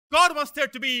God wants there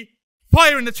to be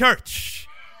fire in the church.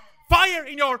 Fire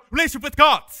in your relationship with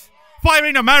God. Fire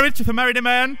in your marriage if you married a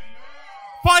man.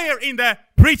 Fire in the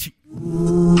preaching.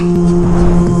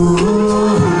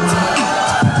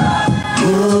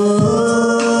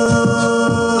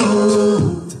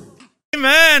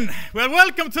 Amen. Well,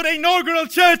 welcome to the inaugural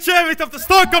church service of the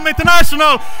Stockholm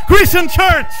International Christian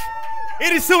Church.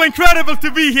 It is so incredible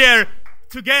to be here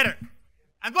together.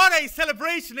 And what a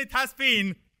celebration it has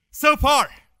been so far.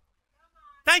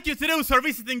 Thank you to those who are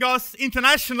visiting us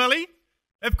internationally.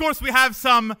 Of course, we have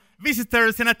some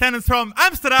visitors in attendance from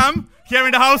Amsterdam here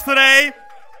in the house today.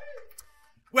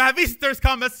 We have visitors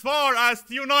come as far as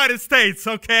the United States,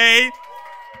 okay?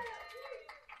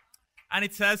 And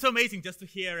it's so amazing just to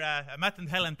hear Matt and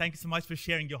Helen, thank you so much for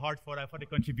sharing your heart for the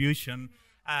contribution.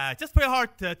 Just for your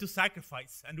heart to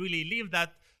sacrifice and really live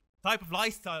that type of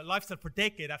lifestyle for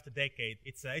decade after decade.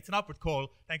 It's an upward call.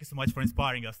 Thank you so much for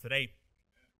inspiring us today.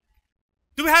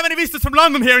 Do we have any visitors from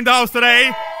London here in the house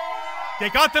today? They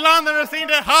got the Londoners in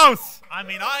the house. I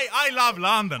mean, I love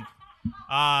London.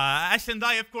 Ashley and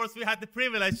I, of course, we had the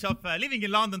privilege of living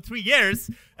in London 3 years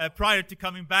prior to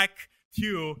coming back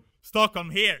to Stockholm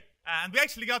here. And we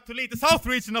actually got to lead the south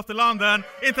region of the London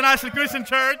International Christian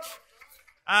Church.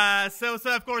 So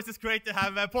of course, it's great to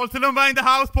have Paul Tulumba in the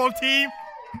house, Paul T.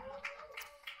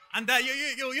 And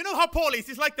you know how Paul is.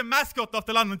 He's like the mascot of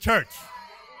the London church.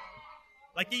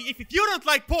 Like, if you don't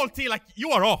like Paul T, like,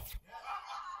 you are off.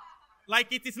 Like,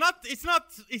 it's not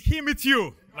him, it's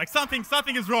you. Like, something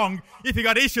is wrong if you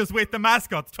got issues with the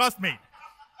mascot. Trust me.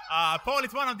 Paul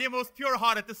is one of the most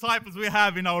pure-hearted disciples we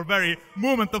have in our very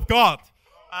movement of God.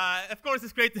 Of course,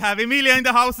 it's great to have Emilia in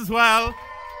the house as well.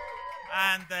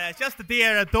 And just a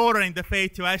dear daughter in the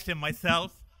faith to Ashley and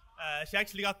myself. She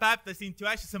actually got baptized into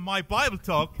Ashley's and my Bible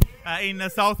talk in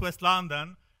southwest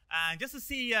London. And just to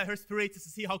see her spirit, just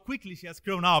to see how quickly she has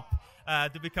grown up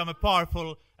to become a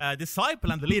powerful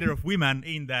disciple and the leader of women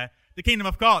in the kingdom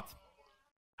of God.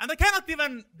 And I cannot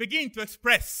even begin to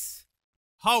express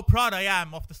how proud I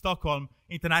am of the Stockholm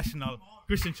International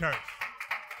Christian Church.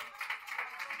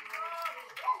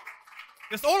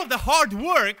 Just all of the hard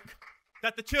work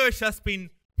that the church has been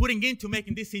putting into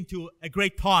making this into a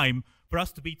great time for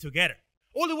us to be together.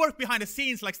 All the work behind the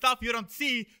scenes, like stuff you don't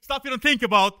see, stuff you don't think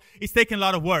about, is taking a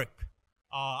lot of work.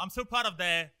 I'm so proud of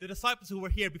the disciples who were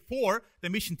here before the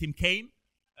mission team came.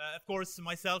 Of course,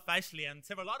 myself, Ashley, and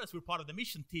several others were part of the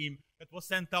mission team that was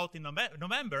sent out in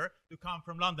November to come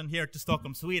from London here to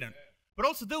Stockholm, Sweden. But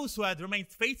also those who had remained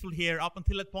faithful here up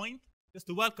until that point, just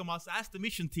to welcome us as the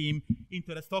mission team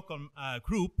into the Stockholm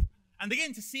group. And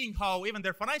again, to seeing how even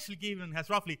their financial giving has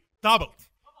roughly doubled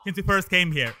since we first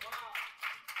came here.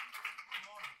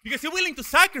 Because you're willing to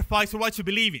sacrifice for what you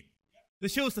believe in.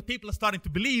 This shows that people are starting to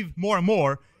believe more and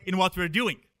more in what we're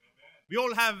doing. We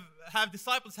all have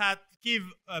disciples had give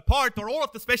part or all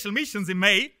of the special missions in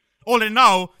May, already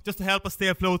now, just to help us stay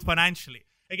afloat financially.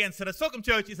 Again, so the Stockholm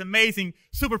Church is amazing.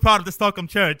 Super proud of the Stockholm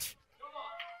Church.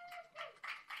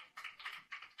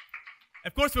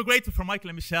 Of course, we're grateful for Michael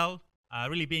and Michelle,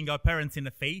 really being our parents in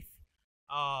the faith.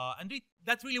 And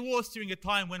that really was during a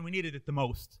time when we needed it the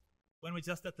most. When we're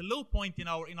just at the low point in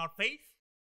our faith,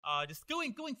 just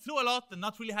going through a lot and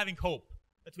not really having hope,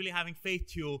 but really having faith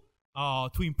to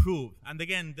improve. And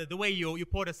again, the way you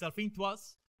poured yourself into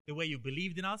us, the way you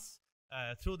believed in us,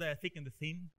 through the thick and the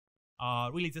thin,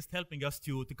 really just helping us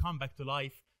to come back to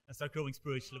life and start growing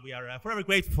spiritually. We are forever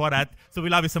grateful for that. So we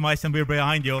love you so much and we're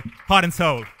behind you, heart and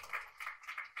soul.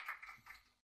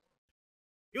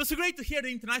 It was so great to hear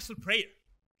the international prayer.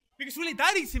 Because really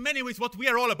that is in many ways what we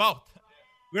are all about.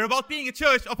 We're about being a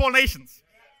church of all nations.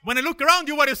 When I look around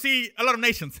you, what do you see? A lot of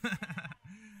nations.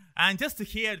 And just to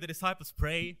hear the disciples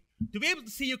pray, to be able to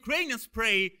see Ukrainians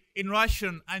pray in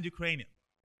Russian and Ukrainian.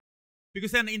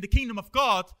 Because then in the kingdom of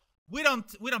God, we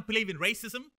don't believe in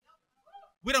racism.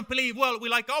 We don't believe, well, we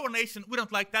like our nation, we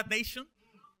don't like that nation.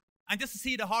 And just to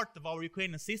see the heart of our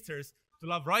Ukrainian sisters to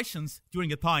love Russians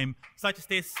during a time such as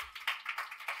this.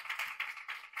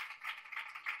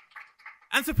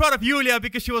 I'm so proud of Julia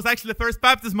because she was actually the first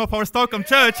baptism of our Stockholm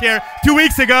church here 2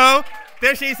 weeks ago.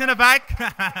 There she is in the back.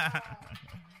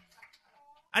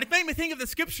 And it made me think of the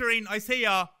scripture in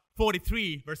Isaiah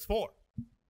 43, verse 4,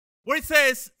 where it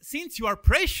says, "Since you are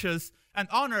precious and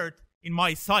honored in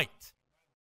my sight,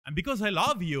 and because I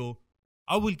love you,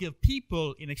 I will give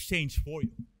people in exchange for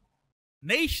you,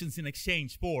 nations in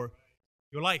exchange for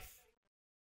your life."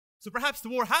 So perhaps the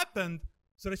war happened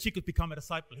so that she could become a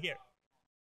disciple here.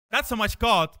 That's how much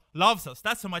God loves us.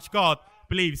 That's how much God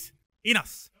believes in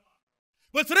us.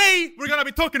 Well, today we're going to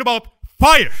be talking about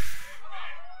fire.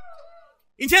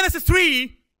 In Genesis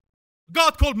 3,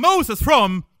 God called Moses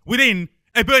from within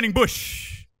a burning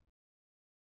bush.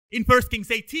 In 1 Kings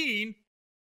 18,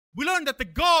 we learn that the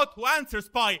God who answers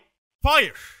by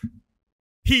fire,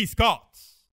 he is God.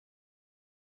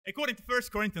 According to 1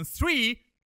 Corinthians 3,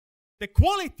 the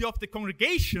quality of the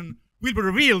congregation will be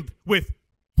revealed with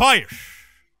fire.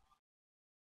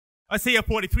 Isaiah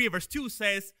 43 verse 2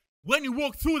 says, when you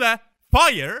walk through the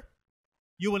fire,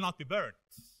 you will not be burned.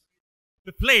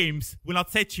 The flames will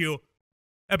not set you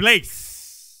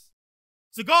ablaze.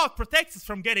 So God protects us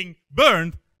from getting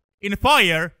burned in a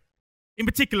fire, in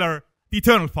particular, the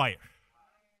eternal fire.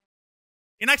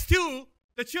 In Acts 2,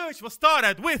 the church was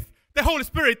started with the Holy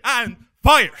Spirit and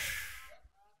fire.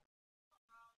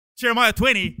 Jeremiah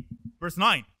 20, verse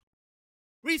 9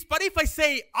 reads, but if I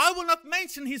say, I will not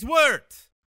mention his word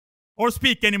or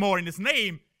speak anymore in his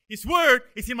name, his word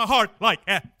is in my heart like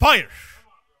a fire.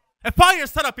 A fire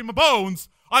set up in my bones.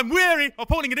 I'm weary of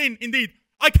holding it in. Indeed,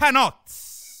 I cannot.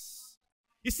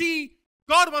 You see,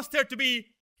 God wants there to be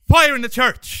fire in the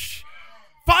church.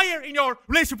 Fire in your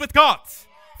relationship with God.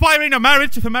 Fire in your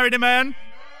marriage if you married a man.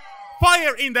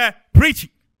 Fire in the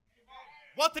preaching.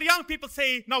 What do the young people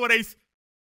say nowadays?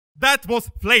 That was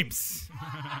flames.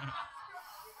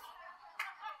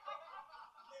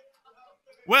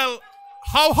 Well,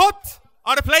 how hot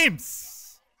are the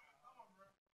flames?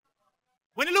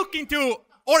 When you look into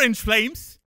orange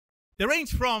flames, they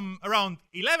range from around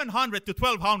 1100 to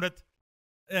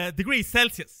 1200 degrees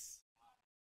Celsius.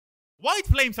 White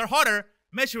flames are hotter,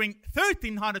 measuring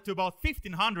 1300 to about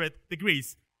 1500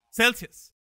 degrees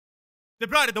Celsius. The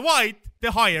brighter the white,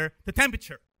 the higher the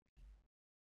temperature.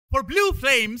 For blue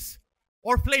flames,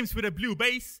 or flames with a blue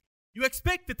base, you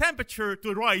expect the temperature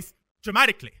to rise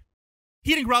dramatically,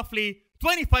 heating roughly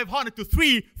 2500 to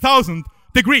 3000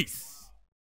 degrees.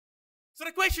 So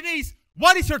the question is,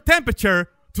 what is your temperature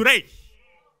today?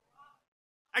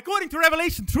 According to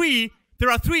Revelation 3, there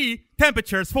are 3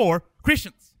 temperatures for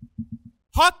Christians: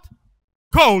 hot,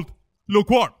 cold,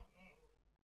 lukewarm.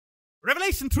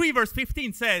 Revelation 3 verse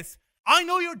 15 says, I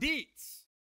know your deeds,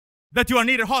 that you are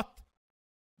neither hot,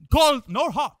 cold,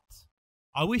 nor hot.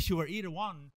 I wish you were either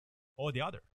one or the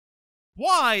other.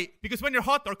 Why? Because when you're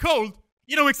hot or cold,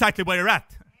 you know exactly where you're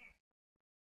at.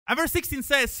 And verse 16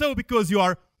 says, so because you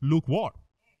are lukewarm,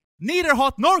 neither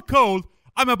hot nor cold,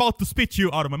 I'm about to spit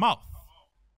you out of my mouth.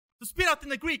 To spit out in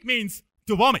the Greek means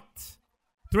to vomit,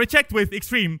 to reject with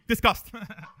extreme disgust.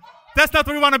 That's not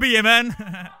where we want to be, amen?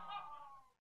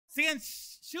 See, and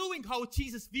showing how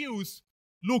Jesus views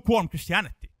lukewarm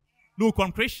Christianity,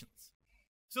 lukewarm Christians.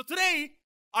 So today,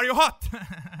 are you hot?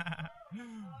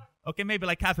 Okay, maybe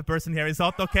like half a person here is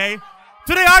hot, okay?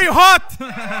 Today, are you hot?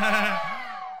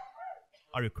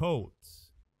 Are you cold?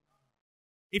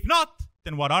 If not,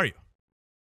 then what are you?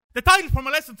 The title for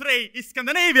my lesson today is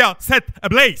Scandinavia Set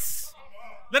Ablaze.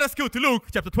 Let us go to Luke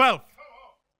chapter 12.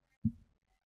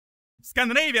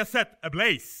 Scandinavia Set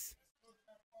Ablaze.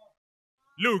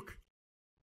 Luke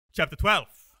chapter 12.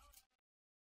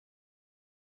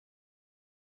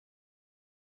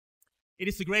 It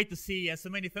is so great to see so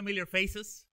many familiar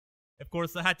faces. Of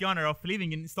course, I had the honor of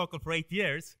living in Stockholm for 8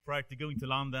 years prior to going to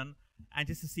London. And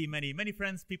just to see many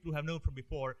friends, people who have known from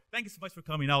before. Thank you so much for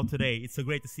coming out today. It's so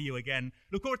great to see you again.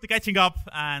 Look forward to catching up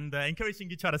and encouraging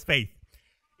each other's faith.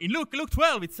 In Luke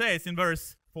 12, it says in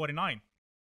verse 49.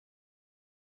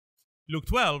 Luke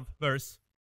 12, verse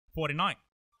 49.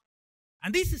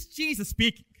 And this is Jesus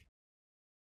speaking.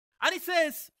 And it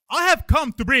says, I have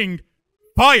come to bring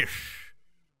fire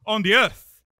on the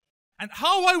earth. And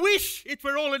how I wish it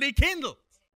were already kindled.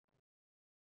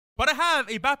 But I have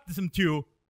a baptism to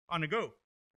undergo.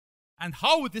 And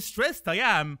how distressed I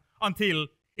am until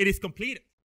it is completed.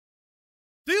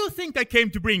 Do you think I came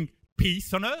to bring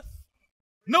peace on earth?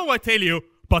 No, I tell you,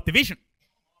 but division.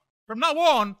 From now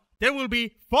on, there will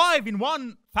be 5 in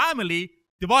one family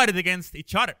divided against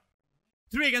each other.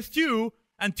 3 against 2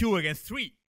 and 2 against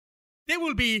 3. They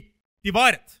will be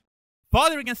divided.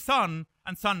 Father against son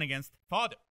and son against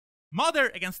father.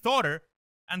 Mother against daughter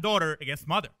and daughter against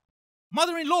mother.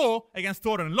 Mother-in-law against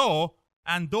daughter-in-law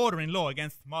and daughter-in-law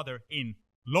against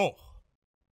mother-in-law.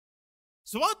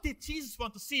 So what did Jesus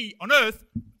want to see on earth?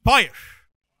 Fire.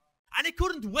 And he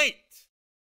couldn't wait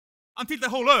until the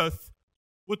whole earth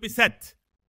would be set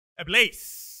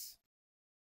ablaze.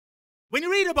 When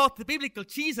you read about the biblical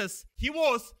Jesus, he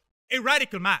was a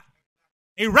radical man,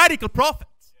 a radical prophet.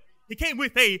 He came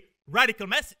with a radical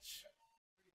message.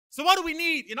 So what do we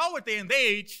need in our day and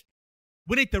age?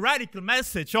 We need the radical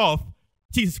message of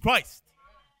Jesus Christ.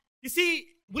 You see,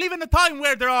 we live in a time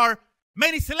where there are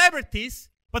many celebrities,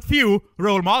 but few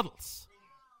role models.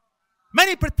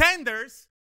 Many pretenders,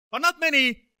 but not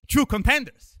many true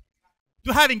contenders.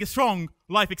 to having a strong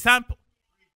life example.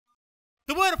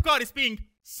 The word of God is being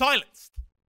silenced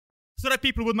so that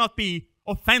people would not be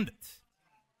offended.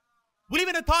 We live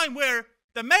in a time where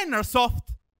the men are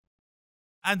soft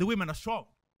and the women are strong,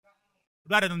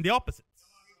 rather than the opposite.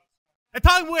 A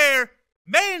time where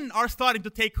men are starting to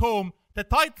take home the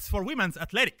titles for women's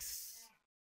athletics.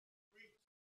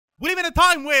 We live in a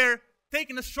time where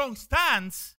taking a strong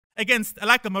stance against a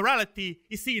lack of morality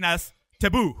is seen as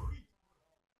taboo.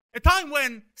 A time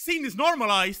when sin is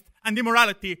normalized and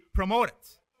immorality promoted.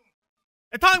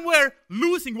 A time where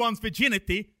losing one's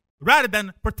virginity rather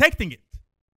than protecting it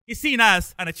is seen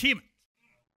as an achievement.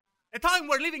 A time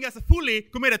where living as a fully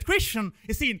committed Christian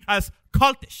is seen as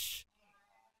cultish.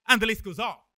 And the list goes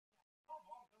on.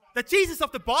 The Jesus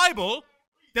of the Bible,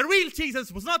 the real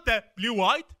Jesus, was not the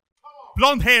blue-eyed,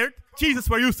 blonde-haired Jesus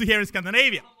we're used to here in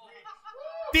Scandinavia.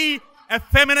 The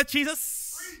effeminate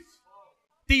Jesus.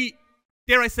 The,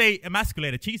 dare I say,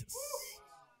 emasculated Jesus.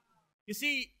 You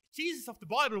see, Jesus of the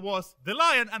Bible was the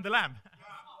lion and the lamb.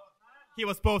 He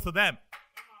was both of them.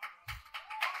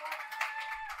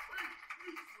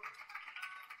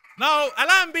 Now, a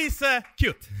lamb is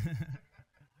cute.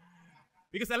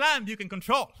 Because a lamb you can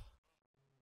control.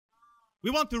 We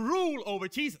want to rule over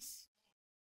Jesus.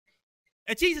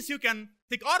 A Jesus you can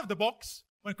take out of the box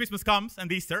when Christmas comes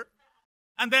and Easter,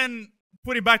 and then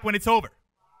put it back when it's over,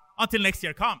 until next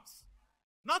year comes.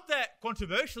 Not the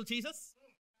controversial Jesus,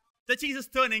 the Jesus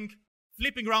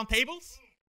flipping around tables.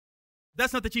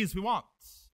 That's not the Jesus we want.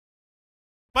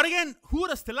 But again, who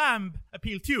does the lamb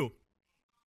appeal to?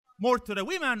 More to the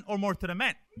women or more to the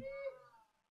men?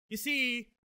 You see,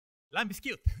 lamb is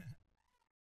cute.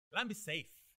 Lamb is safe.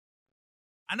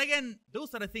 And again,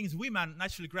 those are the things women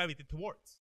naturally gravitate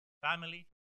towards. Family,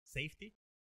 safety,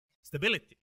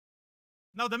 stability.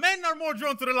 Now the men are more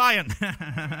drawn to the lion.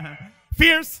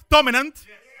 Fierce, dominant,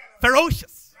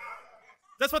 ferocious.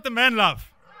 That's what the men love.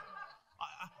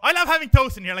 I love having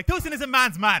Tosin here. Like, Tosin is a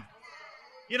man's man.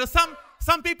 You know,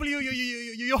 some people,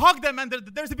 you hug them and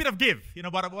there's a bit of give. You know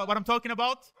what I'm talking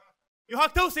about? You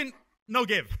hug Tosin, no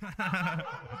give.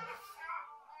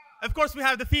 Of course, we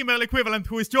have the female equivalent,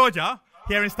 who is Georgia,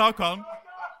 here in Stockholm.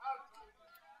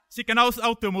 She can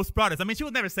outdo most brothers. I mean, she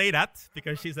would never say that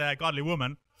because she's a godly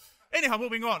woman. Anyhow,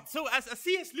 moving on. So as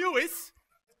C.S. Lewis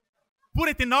put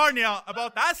it in Narnia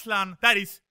about Aslan, that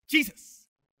is Jesus.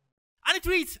 And it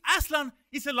reads, Aslan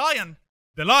is a lion,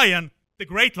 the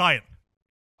great lion.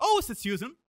 Oh, said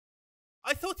Susan,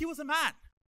 I thought he was a man.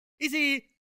 Is he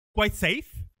quite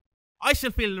safe? I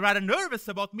shall feel rather nervous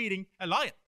about meeting a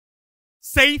lion.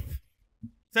 Safe,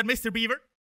 said Mr. Beaver.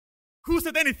 Who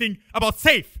said anything about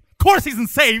safe? Of course he isn't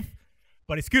safe,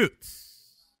 but it's good.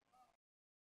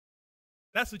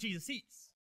 That's what Jesus sees.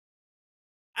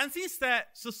 And since the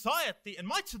society and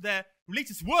much of the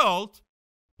religious world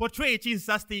portray Jesus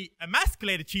as the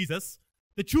emasculated Jesus,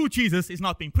 the true Jesus is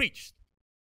not being preached.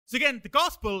 So again, the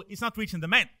gospel is not reaching the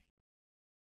men.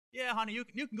 Yeah, honey, you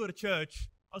can go to church.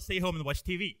 I'll stay home and watch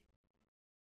TV.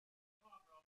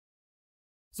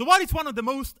 So what is one of the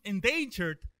most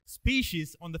endangered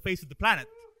species on the face of the planet?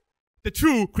 The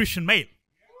true Christian male.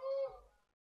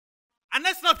 And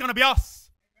that's not going to be us.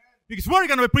 Because we're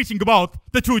going to be preaching about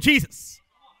the true Jesus.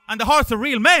 And the hearts of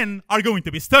real men are going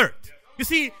to be stirred. You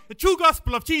see, the true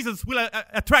gospel of Jesus will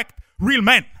attract real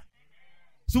men.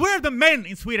 So where are the men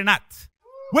in Sweden at?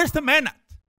 Where's the men at?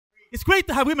 It's great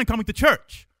to have women coming to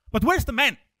church. But where's the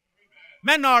men?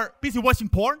 Men are busy watching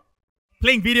porn,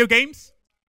 playing video games,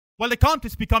 while the country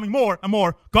is becoming more and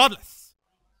more godless.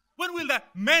 When will the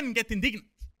men get indignant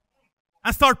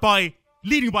and start by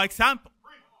leading by example?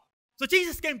 So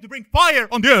Jesus came to bring fire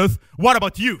on the earth. What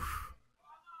about you?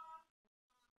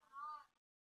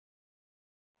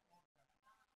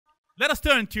 Let us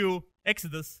turn to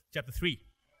Exodus chapter 3.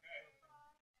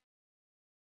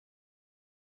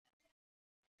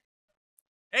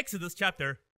 Exodus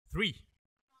chapter 3.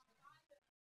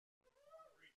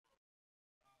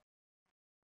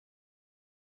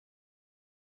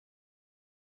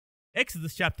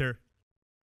 Exodus chapter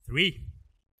 3.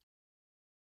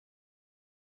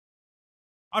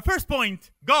 Our first point,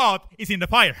 God is in the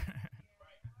fire.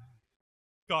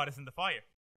 God is in the fire.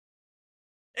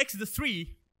 Exodus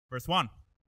 3, verse 1.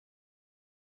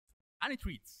 And it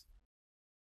reads,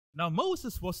 Now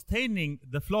Moses was tending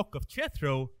the flock of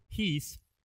Jethro, his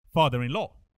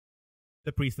father-in-law,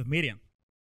 the priest of Midian.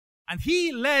 And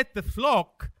he led the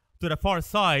flock to the far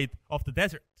side of the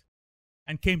desert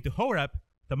and came to Horeb,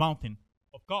 the mountain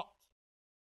of God.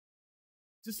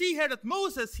 To see here that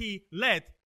Moses, he led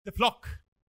the flock.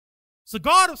 So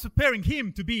God was preparing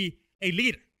him to be a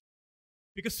leader,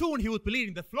 because soon he would be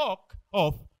leading the flock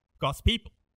of God's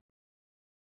people.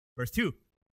 Verse 2.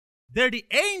 There the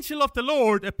angel of the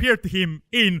Lord appeared to him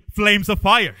in flames of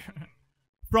fire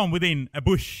from within a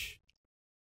bush.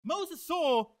 Moses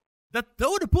saw that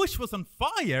though the bush was on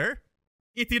fire,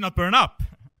 it did not burn up.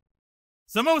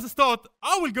 So Moses thought,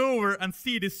 I will go over and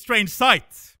see this strange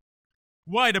sight,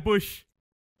 why the bush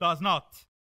does not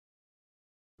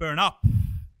burn up.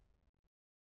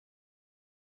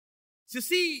 So you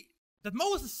see that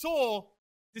Moses saw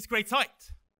this great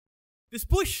sight. This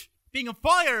bush being on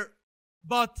fire,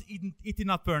 but it did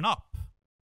not burn up.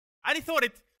 And he thought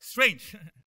it strange.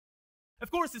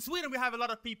 Of course, in Sweden we have a lot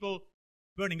of people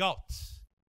burning out.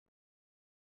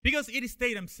 Because it is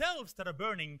they themselves that are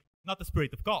burning, not the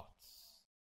Spirit of God.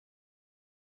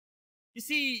 You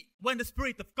see, when the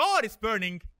Spirit of God is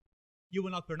burning, you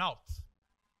will not burn out.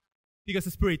 Because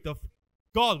the Spirit of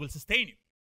God will sustain you.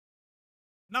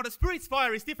 Now, the Spirit's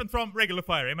fire is different from regular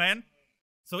fire, amen?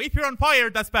 So if you're on fire,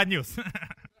 that's bad news.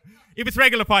 If it's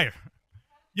regular fire,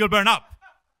 you'll burn up.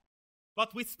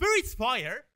 But with Spirit's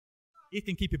fire, it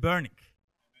can keep you burning.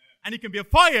 And it can be a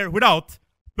fire without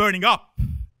burning up.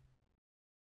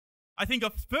 I think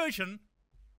of Spurgeon,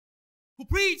 who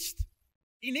preached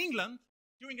in England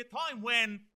during a time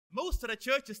when most of the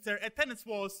churches, their attendance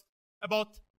was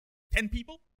about 10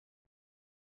 people.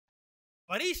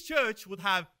 But each church would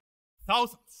have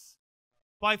thousands,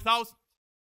 5,000.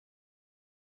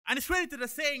 And it's credited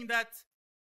as saying that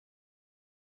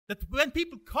when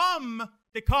people come,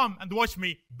 they come and watch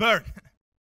me burn.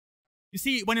 You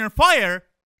see, when you're on fire,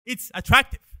 it's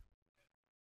attractive.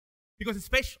 Because it's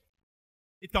special.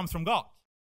 It comes from God.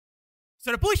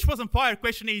 So the bush was on fire.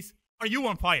 Question is, are you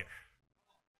on fire?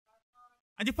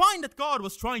 And you find that God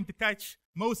was trying to catch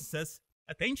Moses'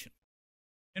 attention.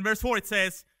 In verse 4 it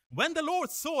says, when the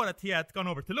Lord saw that he had gone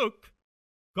over to look,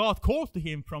 God called to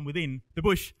him from within the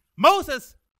bush,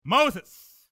 Moses,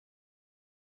 Moses.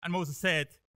 And Moses said,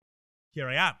 here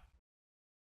I am.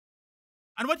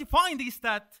 And what you find is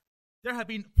that there have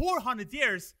been 400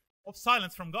 years of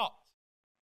silence from God.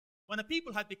 When the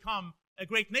people had become a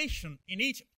great nation in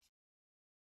Egypt.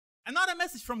 And not a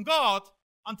message from God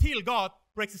until God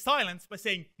breaks the silence by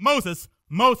saying, Moses,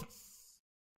 Moses.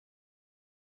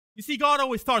 You see, God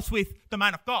always starts with the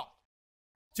man of God,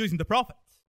 choosing the prophet.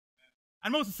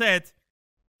 And Moses said,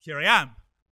 here I am.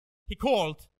 He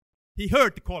called, he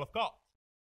heard the call of God.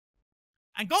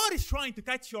 And God is trying to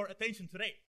catch your attention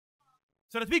today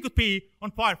so that we could be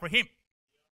on fire for him.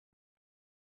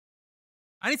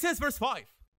 And it says, verse 5,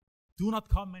 do not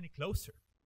come any closer,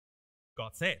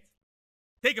 God said.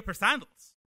 Take up your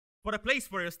sandals, for the place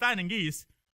where you're standing is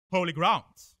holy ground.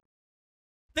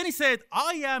 Then he said,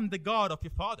 I am the God of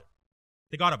your father,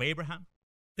 the God of Abraham,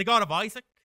 the God of Isaac,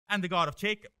 and the God of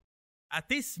Jacob. At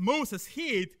this, Moses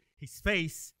hid his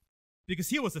face because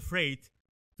he was afraid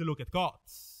to look at God.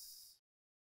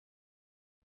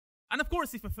 And of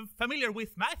course, if you're familiar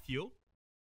with Matthew,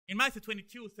 in Matthew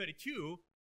 22:32,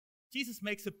 Jesus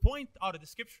makes a point out of the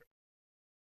scripture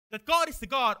that God is the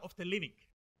God of the living,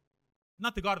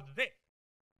 not the God of the dead.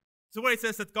 So where it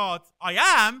says that God, I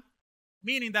am,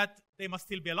 meaning that they must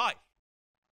still be alive.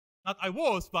 Not I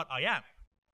was, but I am.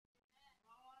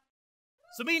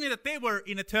 So meaning that they were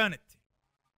in eternity.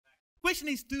 Question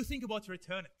is, do you think about your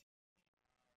eternity?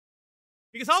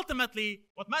 Because ultimately,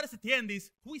 what matters at the end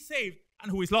is who is saved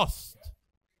and who is lost.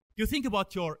 You think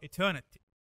about your eternity.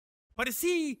 But you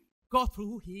see God for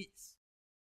who he is.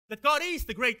 That God is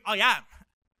the great I am.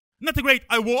 Not the great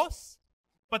I was,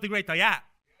 but the great I am.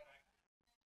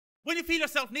 When you feel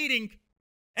yourself needing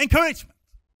encouragement,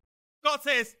 God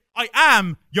says, I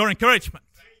am your encouragement.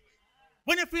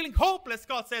 When you're feeling hopeless,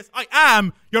 God says, I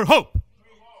am your hope.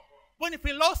 When you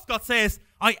feel lost, God says,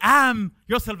 I am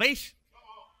your salvation.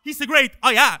 He's the great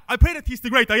I am. I pray that he's the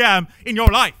great I am in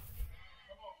your life.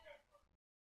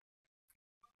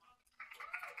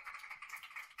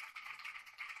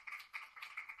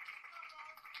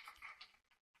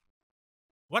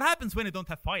 What happens when you don't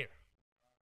have fire?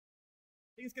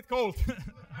 Things get cold.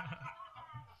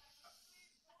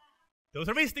 Those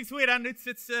are visiting Sweden.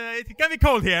 It can be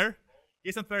cold here.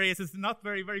 It's not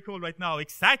very cold right now.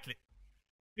 Exactly.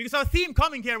 Because our theme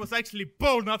coming here was actually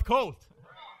bold, not cold.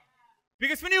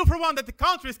 Because we knew for one that the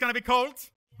country is going to be cold.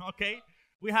 Okay.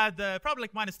 We had probably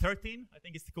like minus 13. I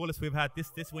think it's the coolest we've had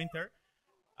this winter.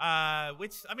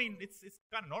 Which, I mean, it's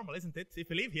kind of normal, isn't it? If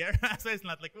you live here. So it's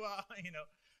not like, well, you know.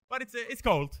 But it's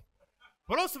cold.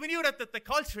 But also we knew that the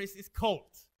culture is cold.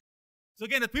 So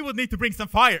again, that we would need to bring some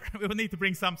fire. We would need to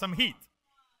bring some heat.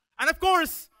 And of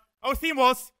course, our theme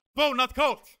was bold, not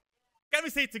cold. Can we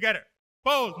say it together?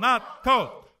 Bold, not cold.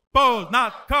 Bold,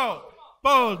 not cold.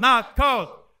 Bold, not cold.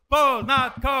 Bold,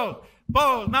 not cold.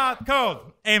 Bold, not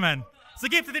cold. Amen. So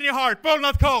keep it in your heart, bold,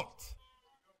 not cold.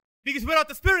 Because without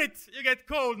the Spirit, you get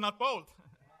cold, not bold.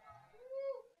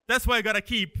 That's why you gotta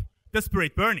keep the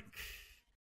Spirit burning.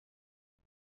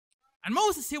 And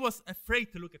Moses, he was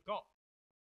afraid to look at God.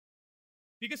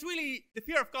 Because really, the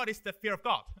fear of God is the fear of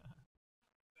God.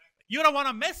 You don't want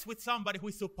to mess with somebody who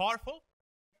is so powerful,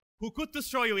 who could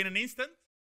destroy you in an instant.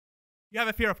 You have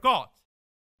a fear of God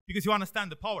because you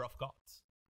understand the power of God.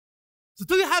 So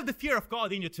do you have the fear of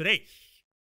God in you today?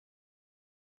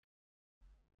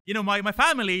 You know, my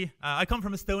family, I come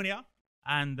from Estonia,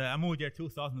 and I moved here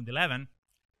 2011.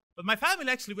 But my family,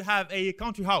 actually, we have a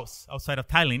country house outside of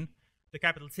Tallinn, the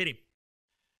capital city.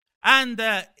 And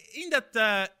in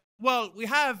that, we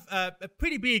have a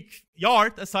pretty big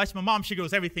yard as such. My mom, she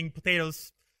grows everything,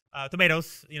 potatoes,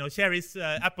 tomatoes, cherries,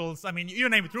 apples, I mean, you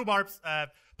name it, rhubarbs,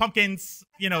 pumpkins,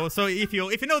 so if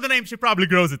you know the name, she probably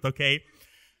grows it, okay?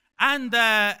 And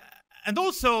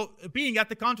also, being at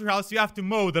the country house, you have to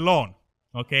mow the lawn,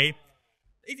 okay?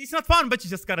 It's not fun, but you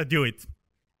just gotta do it.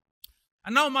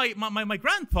 And now my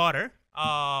grandfather,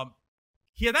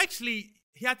 he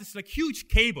had this like huge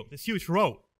cable, this huge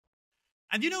rope.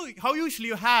 And you know how usually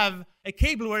you have a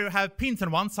cable where you have pins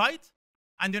on one side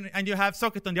and you have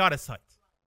socket on the other side.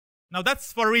 Now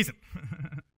that's for a reason.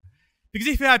 Because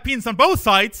if you have pins on both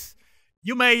sides,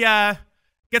 you may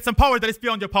get some power that is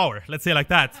beyond your power. Let's say like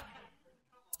that.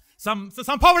 Some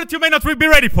power that you may not be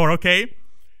ready for, okay?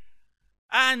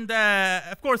 And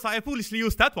of course, I foolishly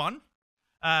used that one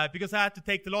because I had to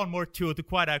take the lawnmower to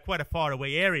quite a far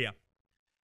away area.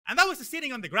 And I was just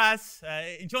sitting on the grass,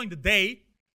 enjoying the day.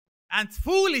 And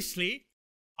foolishly,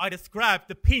 I just grabbed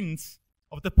the pins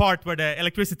of the part where the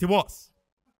electricity was.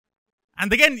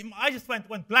 And again, I just went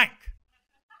blank.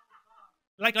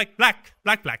 Like black.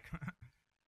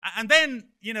 And then,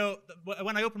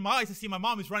 when I opened my eyes, I see my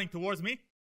mom is running towards me.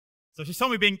 So she saw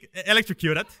me being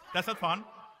electrocuted. That's not fun.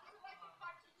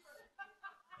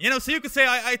 So you could say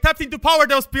I tapped into power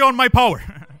that was beyond my power.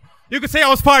 You could say I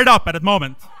was fired up at that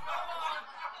moment.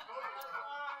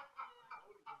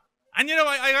 And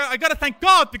I gotta thank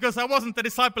God because I wasn't a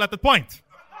disciple at that point.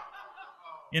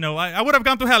 I would have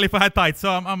gone to hell if I had died,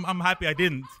 so I'm happy I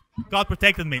didn't. God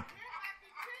protected me.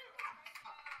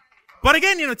 But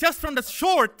again, just from the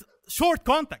short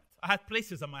contact, I had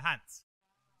places on my hands.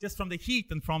 Just from the heat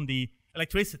and from the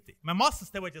electricity. My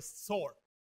muscles, they were just sore.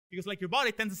 Because your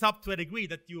body tenses up to a degree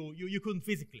that you couldn't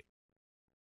physically.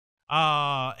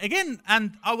 Again,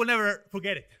 and I will never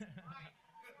forget it.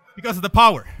 Because of the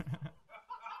power.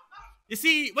 You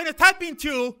see, when you tap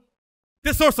into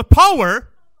the source of power,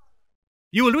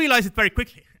 you will realize it very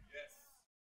quickly. Yes.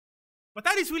 But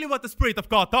that is really what the Spirit of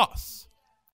God does.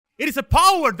 It is a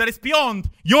power that is beyond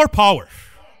your power.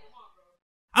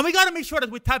 And we got to make sure that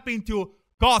we tap into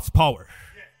God's power.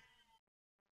 Yes.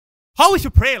 How is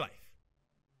your prayer life?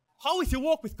 How is your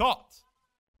walk with God?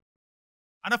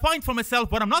 And I find for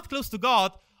myself, when I'm not close to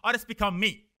God, I just become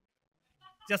me.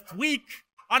 Just weak,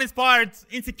 uninspired,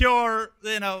 insecure,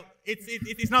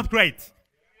 it's not great.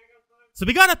 So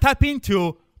we gotta tap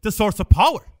into the source of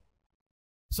power.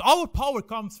 So our power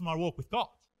comes from our walk with God.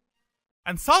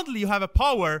 And suddenly you have a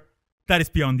power that is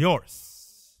beyond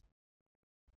yours.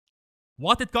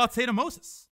 What did God say to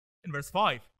Moses? In verse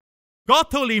 5. God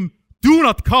told him, do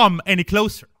not come any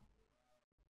closer.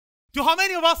 To how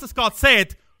many of us has God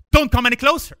said, don't come any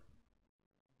closer?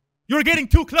 You're getting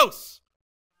too close.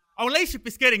 Our relationship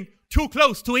is getting too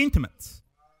close, too intimate.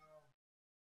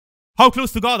 How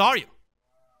close to God are you?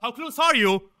 How close are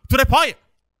you to the fire?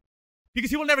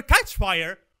 Because you will never catch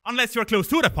fire unless you're close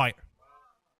to the fire.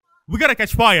 We gotta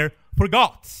catch fire for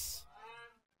God.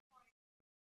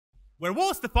 Where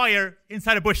was the fire?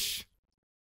 Inside a bush.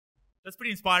 That's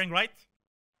pretty inspiring, right?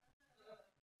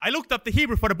 I looked up the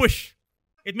Hebrew for the bush.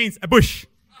 It means a bush.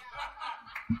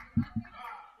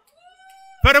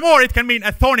 Furthermore, it can mean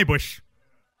a thorny bush.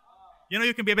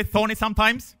 You can be a bit thorny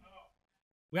sometimes.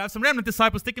 We have some remnant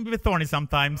disciples, they can be a bit thorny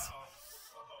sometimes.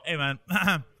 Amen.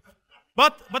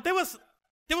 But there was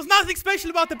nothing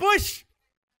special about the bush.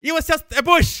 It was just a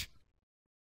bush.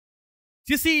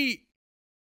 You see,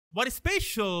 what is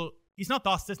special is not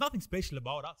us. There's nothing special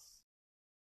about us.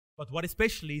 But what is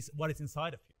special is what is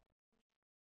inside of you.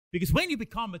 Because when you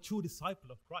become a true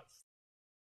disciple of Christ,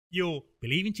 you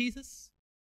believe in Jesus.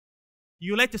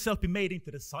 You let yourself be made into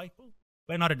a disciple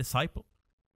by another disciple.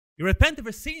 You repent of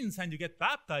your sins and you get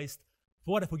baptized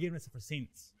for the forgiveness of your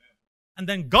sins. And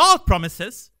then God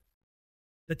promises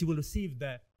that you will receive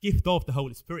the gift of the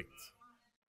Holy Spirit.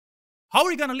 How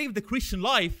are you going to live the Christian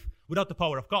life without the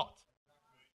power of God?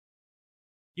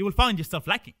 You will find yourself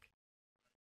lacking.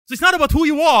 So it's not about who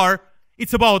you are,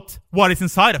 it's about what is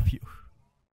inside of you.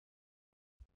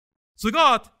 So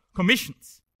God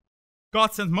commissions.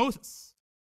 God sent Moses.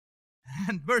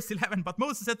 And verse 11, but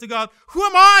Moses said to God, who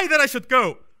am I that I should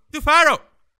go to Pharaoh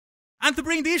and to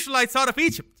bring the Israelites out of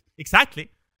Egypt? Exactly.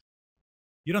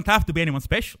 You don't have to be anyone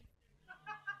special.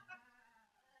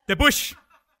 The bush.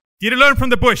 Did you learn from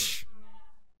the bush?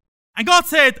 And God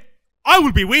said, I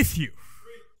will be with you.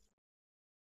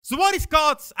 So what is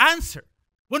God's answer?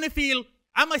 When we feel,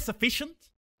 am I sufficient?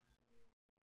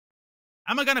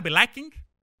 Am I going to be lacking?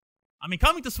 I mean,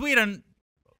 coming to Sweden,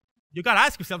 you got to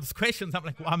ask yourself these questions. I'm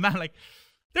like, wow, man, like,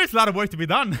 there's a lot of work to be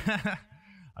done.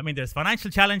 I mean, there's financial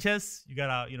challenges. You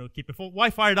got to, keep your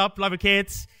wife fired up, love your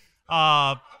kids.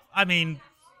 I mean,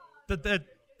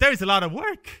 there is a lot of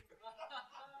work.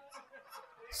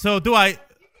 So do I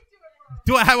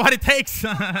have what it takes?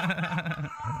 And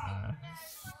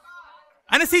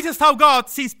I see just how God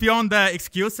sees beyond the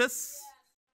excuses.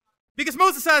 Because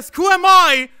Moses says, who am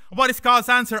I? What is God's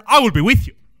answer? I will be with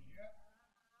you.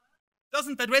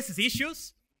 Doesn't address his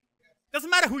issues. Doesn't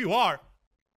matter who you are.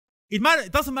 It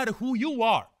doesn't matter who you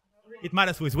are. It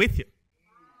matters who is with you.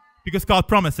 Because God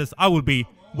promises, I will be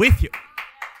with you.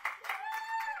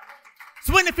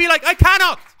 So when you feel like, I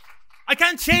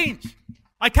can't change,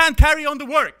 I can't carry on the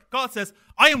work, God says,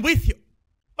 I am with you.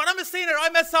 But I'm a sinner, I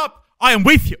mess up, I am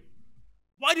with you.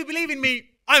 Why do you believe in me?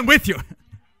 I am with you.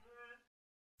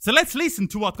 So let's listen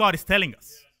to what God is telling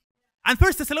us. And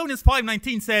 1 Thessalonians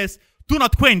 5:19 says, do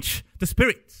not quench the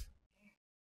spirit.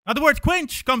 Now the word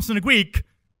quench comes from the Greek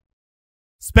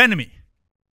spenemi,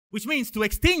 which means to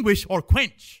extinguish or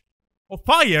quench, or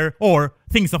fire or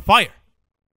things of fire.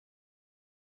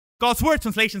 God's word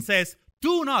translation says,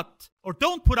 do not or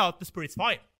don't put out the Spirit's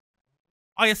fire.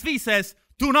 ISV says,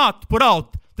 do not put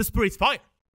out the Spirit's fire.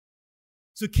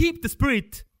 So keep the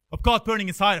Spirit of God burning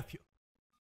inside of you.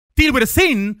 Deal with the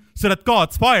sin so that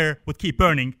God's fire would keep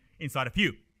burning inside of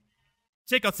you.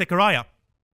 Check out Zechariah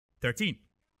 13.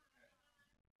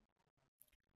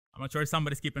 I'm not sure if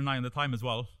somebody's keeping an eye on the time as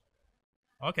well.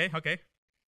 Okay.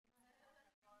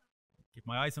 Keep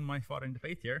my eyes on my father in the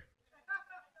faith here.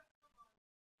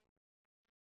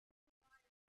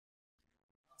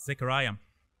 Zechariah.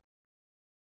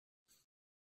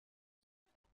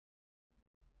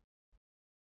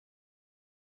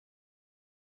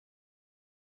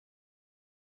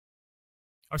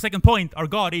 Our second point, our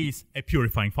God is a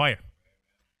purifying fire.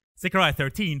 Zechariah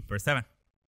 13, verse 7.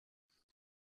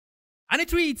 And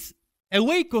it reads,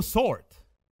 awake, O sword,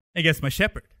 against my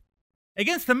shepherd,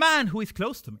 against the man who is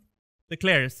close to me,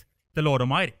 declares the Lord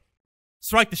Almighty.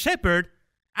 Strike the shepherd,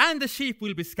 and the sheep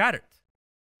will be scattered.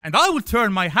 And I will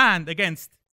turn my hand against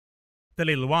the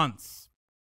little ones.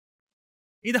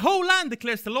 In the whole land,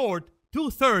 declares the Lord,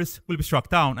 2/3 will be struck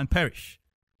down and perish.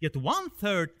 Yet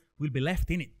 1/3 will be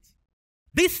left in it.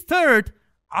 This third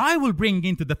I will bring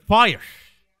into the fire.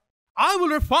 I will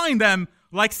refine them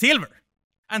like silver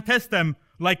and test them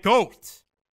like gold.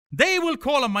 They will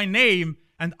call on my name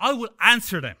and I will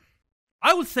answer them.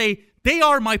 I will say, they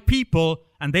are my people,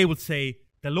 and they will say,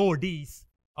 the Lord is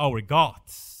our God.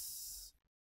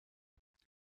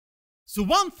 So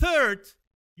 1/3,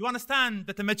 you understand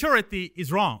that the majority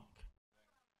is wrong.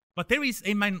 But there is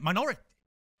a minority.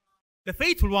 The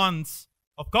faithful ones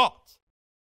of God.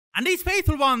 And these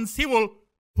faithful ones, he will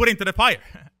put into the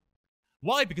fire.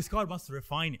 Why? Because God wants to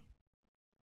refine you.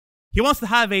 He wants to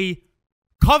have a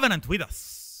covenant with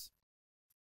us.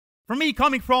 For me,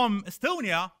 coming from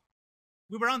Estonia,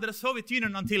 we were under the Soviet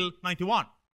Union until 91,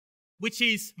 which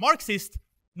is Marxist,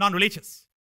 non-religious.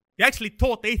 They actually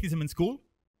taught atheism in school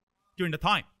during the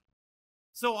time.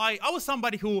 So I was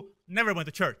somebody who never went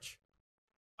to church.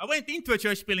 I went into a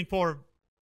church building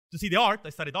to see the art. I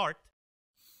studied art.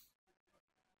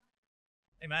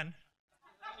 Amen.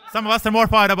 Some of us are more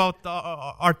fired about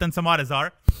art than some others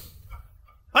are.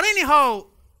 But anyhow,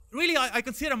 really, I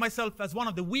consider myself as one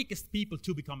of the weakest people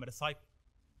to become a disciple.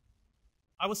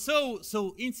 I was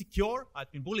so insecure.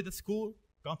 I'd been bullied at school,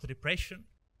 gone to depression,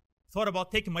 thought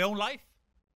about taking my own life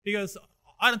because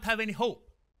I don't have any hope.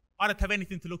 I don't have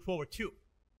anything to look forward to.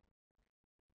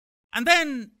 And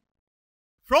then,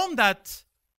 from that,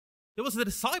 there was a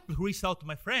disciple who reached out to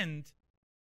my friend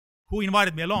who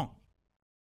invited me along.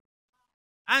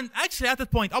 And actually, at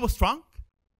that point, I was drunk.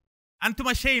 And to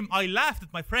my shame, I laughed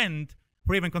at my friend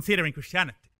for even considering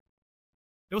Christianity.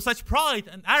 There was such pride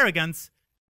and arrogance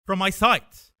from my side.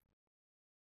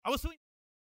 I was so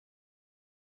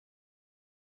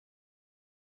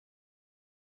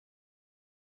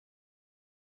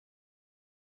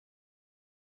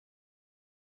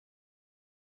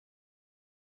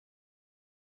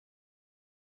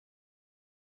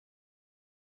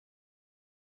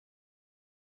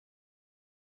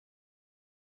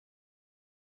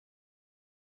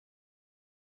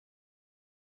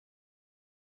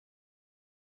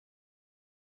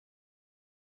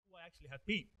I actually had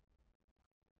been.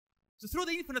 So through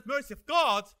the infinite mercy of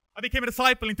God, I became a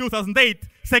disciple in 2008,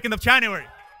 2nd of January.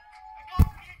 And God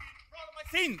forgave me for all of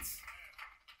my sins.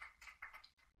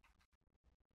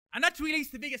 And that really is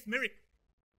the biggest miracle,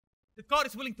 that God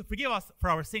is willing to forgive us for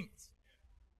our sins.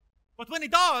 But when He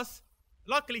does,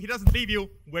 luckily He doesn't leave you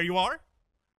where you are.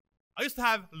 I used to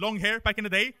have long hair back in the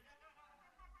day.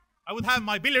 I would have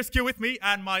my billiards cue with me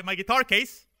and my guitar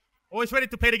case, always ready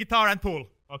to play the guitar and pool.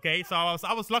 Okay, so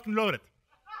I was locked and loaded.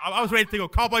 I was ready to go.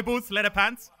 Cowboy boots, leather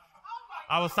pants.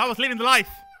 I was living the life.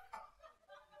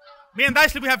 Me and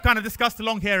Ashley, we have kind of discussed the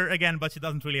long hair again, but she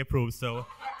doesn't really approve. So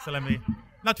let me,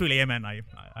 not really, amen.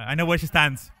 I know where she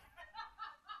stands.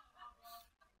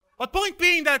 But point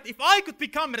being that if I could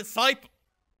become a disciple,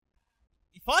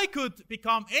 if I could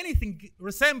become anything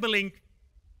resembling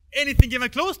anything even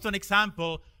close to an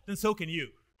example, then so can you.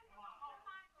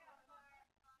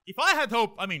 If I had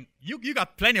hope, I mean, you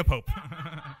got plenty of hope.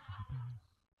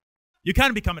 You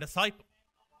can become a disciple.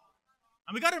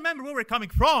 And we got to remember where we're coming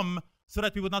from so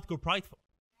that we would not go prideful.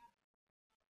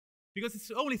 Because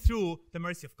it's only through the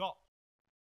mercy of God.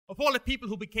 Of all the people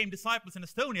who became disciples in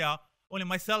Estonia, only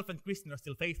myself and Kristen are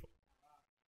still faithful.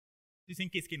 She's in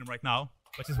Kids Kingdom right now,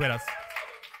 but she's with us.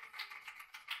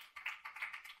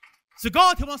 So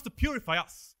God, He wants to purify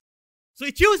us. So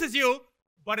He chooses you,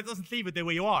 but it doesn't leave you the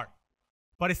way you are.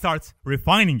 But it starts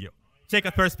refining you. Check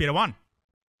out 1 Peter 1.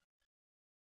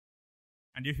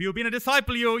 And if you've been a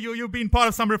disciple, you've been part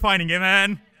of some refining,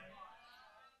 amen?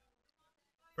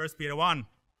 1 Peter 1.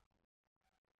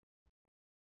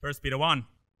 1 Peter 1.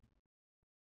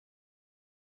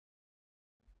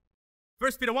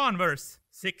 1 Peter 1, verse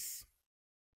 6.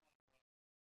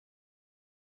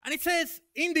 And it says,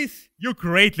 in this you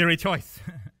greatly rejoice.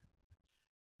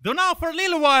 Though now for a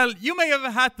little while you may have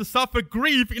had to suffer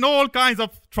grief in all kinds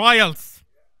of trials.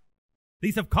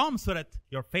 These have come so that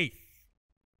your faith,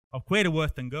 of greater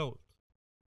worth than gold,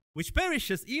 which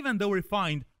perishes even though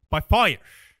refined by fire,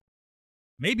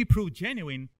 may be proved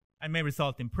genuine and may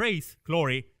result in praise,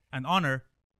 glory, and honor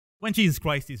when Jesus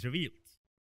Christ is revealed.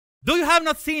 Though you have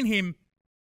not seen Him,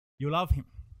 you love Him.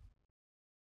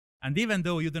 And even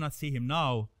though you do not see Him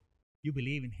now, you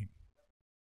believe in Him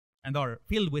and are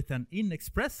filled with an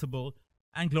inexpressible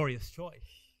and glorious joy.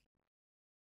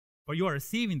 For you are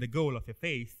receiving the goal of your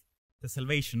faith, the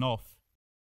salvation of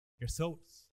your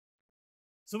souls.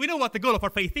 So we know what the goal of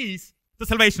our faith is, the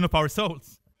salvation of our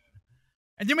souls.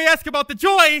 And you may ask about the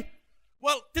joy.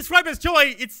 Well, describe as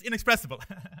joy, it's inexpressible.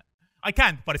 I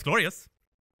can't, but it's glorious.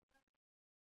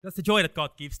 That's the joy that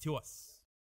God gives to us.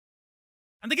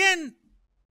 And again,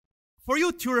 for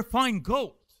you to refine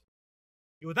gold,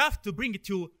 you would have to bring it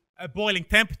to a boiling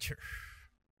temperature.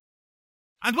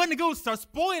 And when the gold starts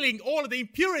boiling, all of the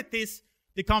impurities,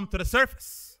 they come to the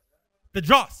surface, the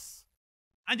dross.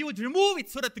 And you would remove it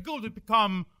so that the gold would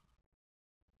become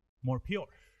more pure,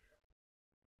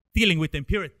 dealing with the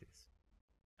impurities.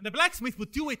 And the blacksmith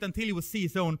would do it until he would see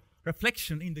his own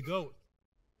reflection in the gold.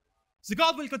 So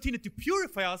God will continue to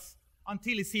purify us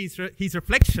until He sees His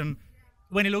reflection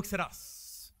when He looks at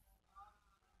us.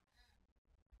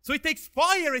 So it takes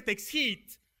fire, it takes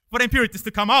heat for the impurities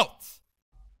to come out.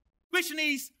 Question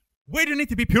is, where do you need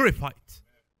to be purified?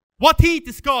 What heat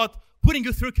is God putting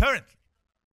you through currently?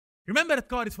 Remember that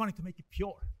God is wanting to make you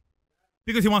pure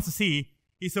because He wants to see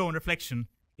His own reflection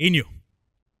in you.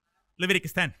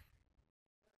 Leviticus 10.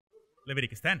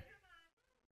 Leviticus 10.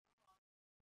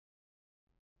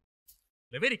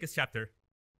 Leviticus chapter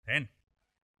 10.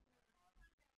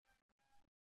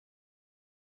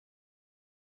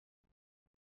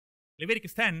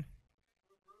 Leviticus 10,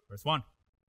 verse 1.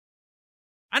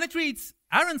 And it reads,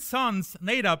 Aaron's sons,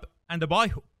 Nadab and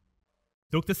Abihu,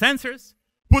 took the censers,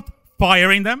 put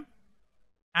fire in them,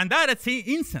 and added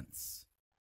incense.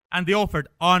 And they offered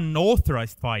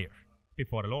unauthorized fire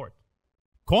before the Lord,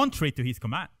 contrary to His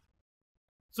command.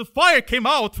 So fire came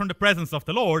out from the presence of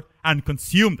the Lord and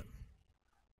consumed them.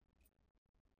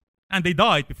 And they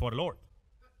died before the Lord.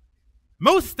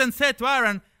 Moses then said to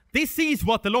Aaron, this is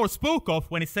what the Lord spoke of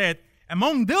when He said,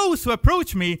 among those who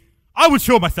approach me, I will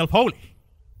show myself holy.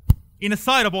 In the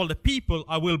sight of all the people,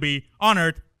 I will be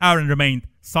honored. Aaron remained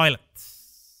silent.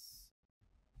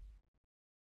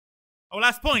 Our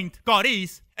last point, God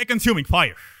is a consuming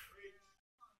fire.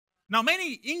 Now,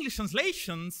 many English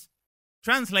translations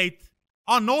translate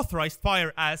unauthorized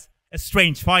fire as a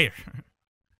strange fire.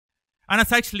 And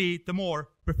that's actually the more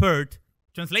preferred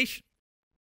translation.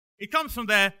 It comes from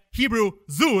the Hebrew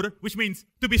zur, which means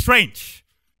to be strange.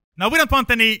 Now, we don't want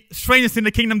any strangeness in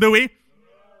the kingdom, do we?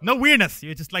 No weirdness.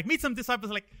 You just like meet some disciples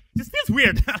like, this feels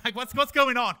weird. Like, what's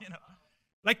going on? You know,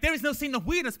 like there is no sin of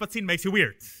weirdness, but sin makes you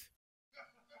weird.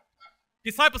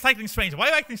 Disciples acting strange. Why are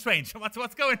you acting strange?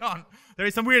 What's going on? There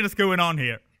is some weirdness going on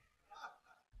here.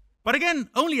 But again,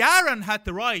 only Aaron had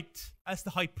the right as the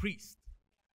high priest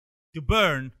to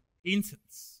burn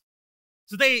incense.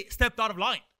 So they stepped out of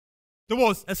line. There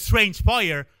was a strange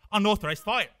fire, unauthorized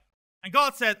fire. And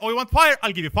God said, oh, you want fire?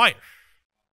 I'll give you fire.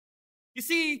 You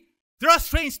see, there are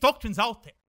strange doctrines out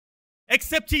there.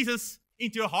 Accept Jesus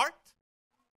into your heart.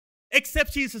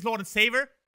 Accept Jesus as Lord and Savior.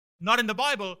 Not in the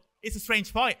Bible. It's a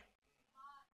strange fire.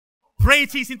 Pray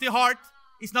Jesus into your heart.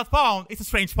 It's not found. It's a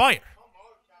strange fire.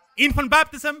 Infant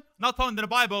baptism, not found in the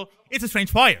Bible. It's a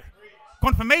strange fire.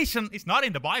 Confirmation is not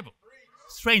in the Bible.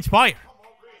 Strange fire.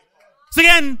 So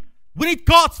again, we need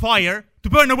God's fire to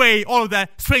burn away all of the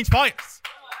strange fires.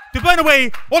 To burn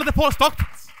away all of the false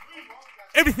doctrines.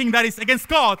 Everything that is against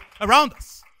God around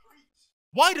us.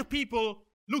 Why do people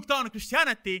look down on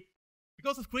Christianity?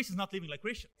 Because of Christians not living like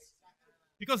Christians.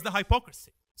 Because of the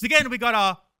hypocrisy. So again, we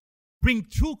gotta bring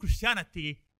true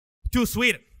Christianity to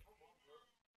Sweden.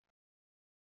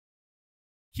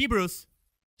 Hebrews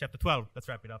chapter 12. Let's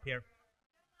wrap it up here.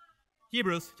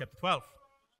 Hebrews chapter 12.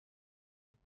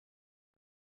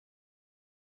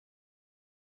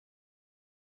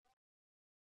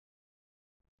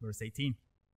 Verse 18.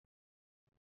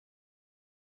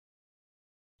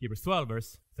 Hebrews 12,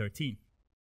 verse 13.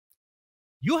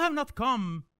 You have not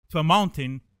come to a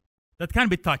mountain that can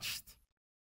be touched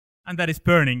and that is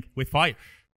burning with fire,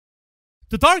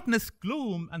 to darkness,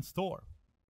 gloom, and storm,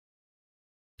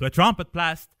 to a trumpet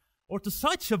blast, or to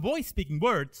such a voice speaking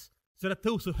words, so that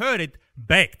those who heard it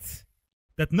begged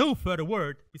that no further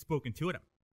word be spoken to them.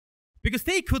 Because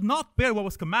they could not bear what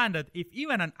was commanded. If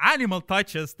even an animal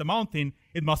touches the mountain,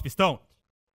 it must be stoned.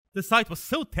 The sight was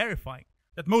so terrifying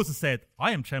that Moses said,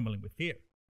 I am trembling with fear.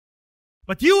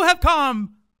 But you have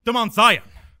come to Mount Zion,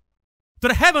 to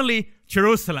the heavenly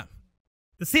Jerusalem,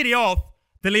 the city of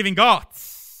the living God.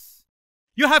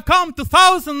 You have come to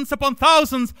thousands upon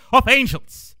thousands of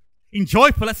angels in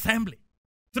joyful assembly,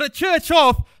 to the church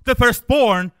of the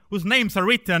firstborn whose names are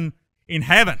written in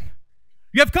heaven.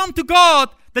 You have come to God,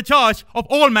 the judge of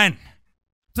all men,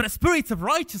 to the spirits of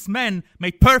righteous men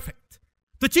made perfect,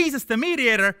 to Jesus, the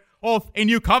mediator of a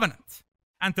new covenant,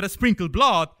 and to the sprinkled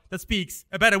blood that speaks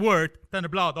a better word than the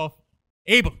blood of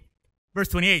Abel. Verse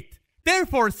 28.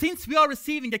 Therefore, since we are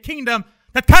receiving a kingdom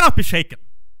that cannot be shaken,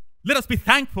 let us be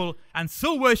thankful and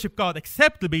so worship God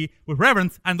acceptably with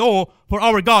reverence and awe, for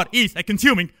our God is a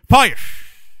consuming fire.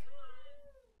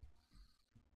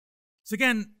 So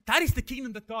again, that is the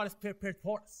kingdom that God has prepared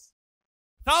for us.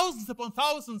 Thousands upon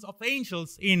thousands of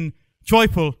angels in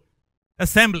joyful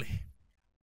assembly.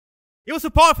 It was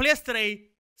so powerful yesterday,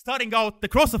 starting out the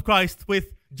cross of Christ with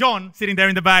John sitting there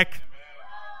in the back.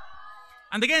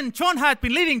 And again, John had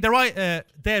been living the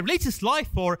religious life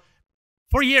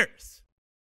for years.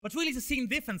 But really it's a scene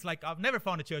difference. Like, I've never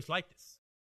found a church like this,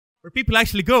 where people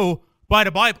actually go by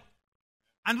the Bible.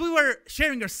 And we were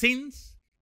sharing our sins,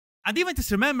 and even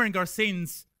just remembering our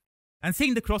sins and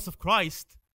seeing the cross of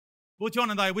Christ. Both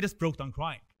John and I, we just broke down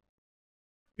crying.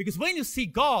 Because when you see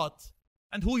God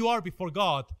and who you are before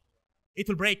God, it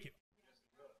will break you.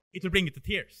 It will bring you to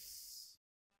tears.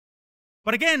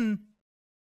 But again,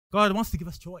 God wants to give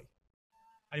us joy.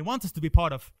 And He wants us to be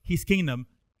part of His kingdom,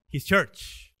 His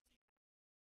church.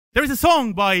 There is a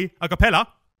song by a cappella.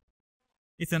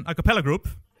 It's an a cappella group,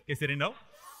 in case you didn't know.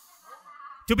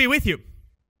 To be with you.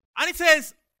 And it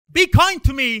says, be kind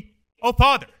to me, O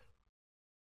Father,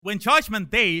 when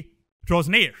judgment day draws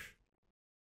near.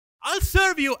 I'll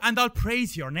serve you and I'll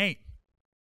praise your name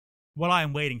while I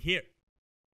am waiting here.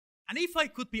 And if I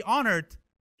could be honored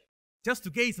just to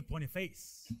gaze upon your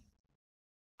face,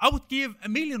 I would give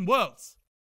 1,000,000 worlds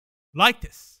like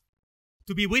this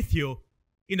to be with you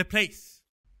in a place.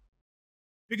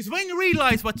 Because when you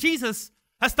realize what Jesus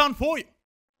has done for you,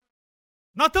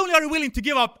 not only are you willing to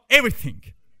give up everything,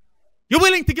 you're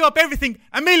willing to give up everything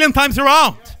 1,000,000 times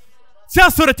around,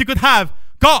 just so that you could have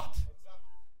God.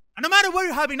 And no matter where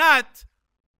you have been at,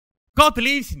 God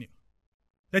believes in you.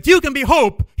 That you can be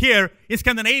hope here in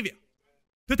Scandinavia.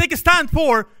 To take a stand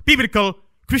for biblical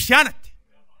Christianity.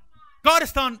 God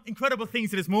has done incredible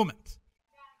things in this movement.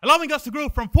 Allowing us to grow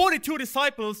from 42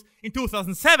 disciples in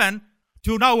 2007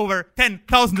 to now over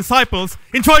 10,000 disciples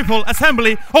in joyful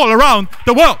assembly all around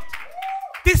the world.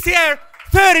 This year,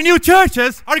 30 new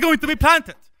churches are going to be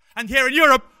planted. And here in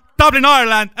Europe, Dublin,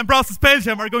 Ireland, and Brussels,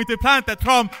 Belgium are going to be planted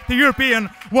from the European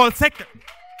world sector.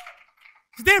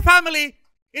 So dear family,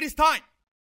 it is time.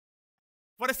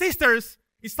 For the sisters,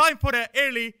 it's time for the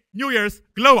early New Year's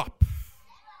glow up.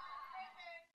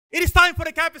 It is time for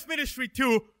the campus ministry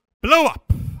to blow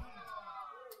up.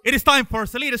 It is time for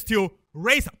us leaders to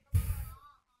raise up.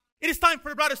 It is time for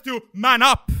the brothers to man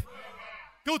up.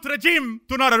 Go to the gym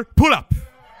to another pull-up.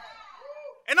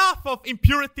 Enough of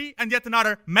impurity and yet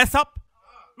another mess up.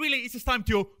 Really, it's just time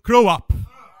to grow up.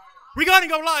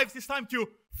 Regarding our lives, it's time to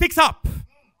fix up.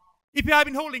 If you have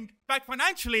been holding back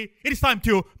financially, it is time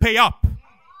to pay up.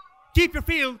 Keep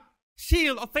your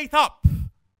shield of faith up.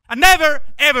 And never,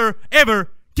 ever,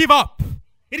 ever give up.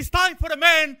 It is time for the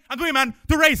men and women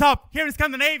to raise up here in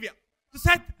Scandinavia. To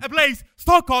set ablaze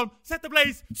Stockholm, set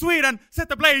ablaze Sweden,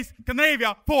 set ablaze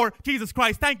Scandinavia for Jesus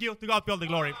Christ. Thank you. To God be all the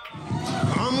glory.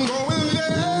 I'm going